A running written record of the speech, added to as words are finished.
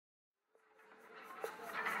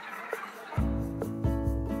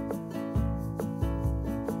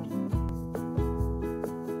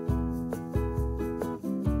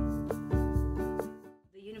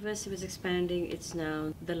university was expanding. It's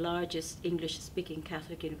now the largest English-speaking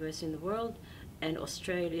Catholic university in the world, and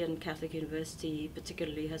Australian Catholic University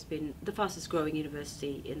particularly has been the fastest growing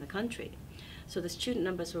university in the country. So the student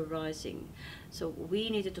numbers were rising. So we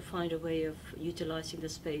needed to find a way of utilizing the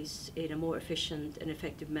space in a more efficient and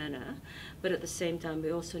effective manner, but at the same time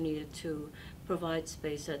we also needed to provide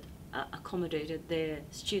space that accommodated their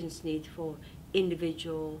students' need for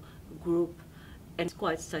individual, group, and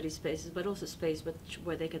quiet study spaces, but also space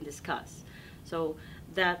where they can discuss. So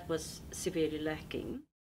that was severely lacking.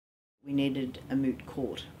 We needed a moot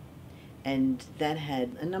court, and that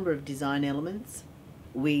had a number of design elements.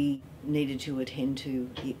 We needed to attend to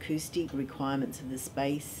the acoustic requirements of the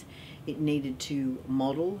space. It needed to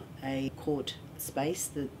model a court space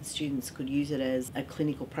that the students could use it as a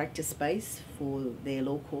clinical practice space for their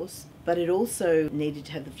law course. But it also needed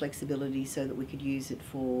to have the flexibility so that we could use it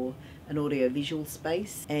for an audio-visual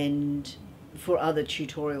space and for other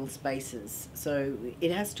tutorial spaces. So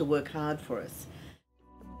it has to work hard for us.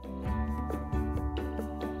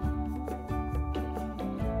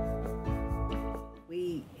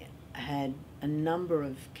 We had a number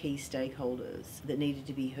of key stakeholders that needed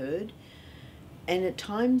to be heard, and at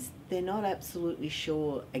times they're not absolutely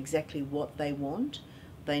sure exactly what they want.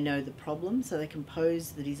 They know the problem, so they can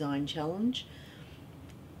pose the design challenge,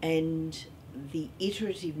 and the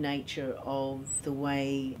iterative nature of the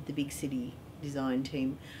way the BigCity Design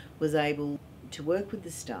team was able to work with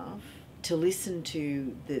the staff, to listen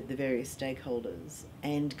to the various stakeholders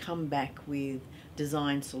and come back with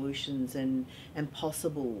design solutions and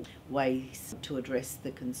possible ways to address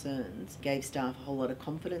the concerns, gave staff a whole lot of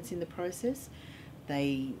confidence in the process.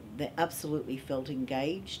 They absolutely felt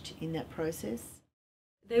engaged in that process.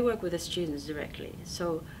 They work with the students directly,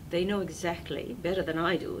 so they know exactly, better than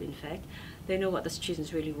I do in fact, they know what the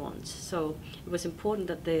students really want. So it was important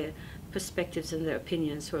that their perspectives and their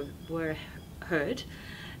opinions were heard,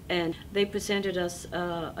 and they presented us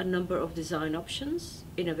a number of design options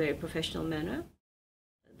in a very professional manner.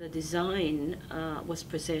 The design was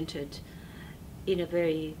presented in a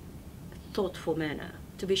very thoughtful manner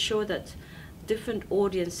to be sure that different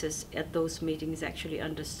audiences at those meetings actually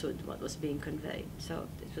understood what was being conveyed. So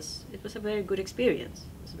it was a very good experience.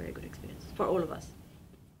 It was a very good experience for all of us.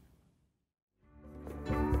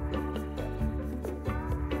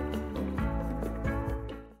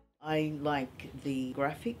 I like the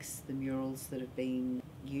graphics, the murals that have been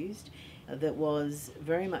used. That was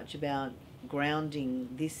very much about grounding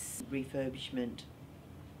this refurbishment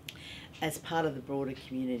as part of the broader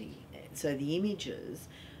community. So the images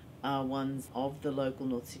are ones of the local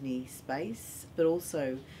North Sydney space, but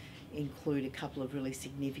also include a couple of really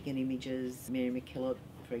significant images, Mary McKillop,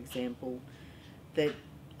 for example, that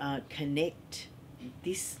connect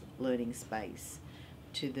this learning space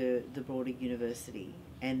to the broader university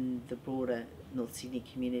and the broader North Sydney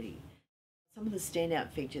community. Some of the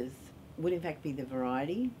standout features would in fact be the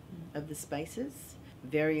variety of the spaces,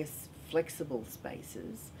 various flexible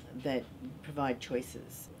spaces that provide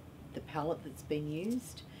choices. The palette that's been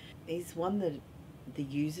used is one that the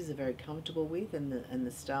users are very comfortable with, and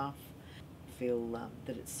the staff feel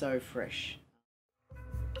that it's so fresh.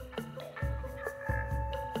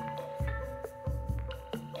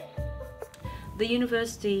 The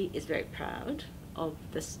university is very proud of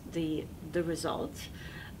the result.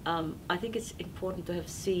 I think it's important to have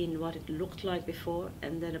seen what it looked like before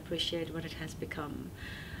and then appreciate what it has become.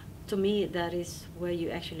 To me, that is where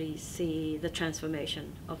you actually see the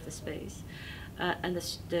transformation of the space. And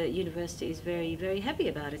the university is very, very happy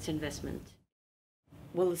about its investment.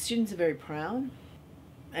 Well, the students are very proud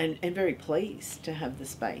and very pleased to have the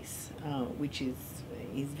space, which is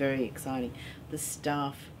very exciting. The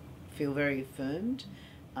staff feel very affirmed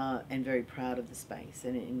and very proud of the space,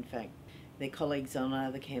 and in fact their colleagues on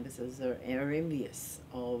other campuses are envious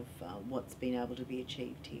of what's been able to be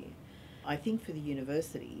achieved here. I think for the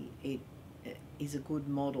university it is a good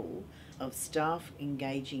model of staff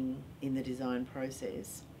engaging in the design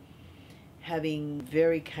process, having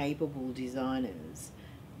very capable designers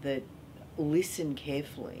that listen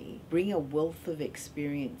carefully, bring a wealth of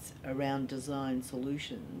experience around design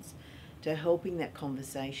solutions to helping that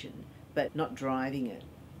conversation, but not driving it,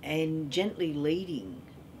 and gently leading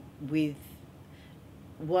with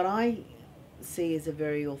what I see as a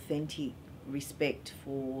very authentic respect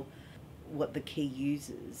for what the key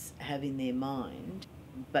users have in their mind,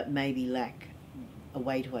 but maybe lack a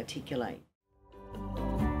way to articulate.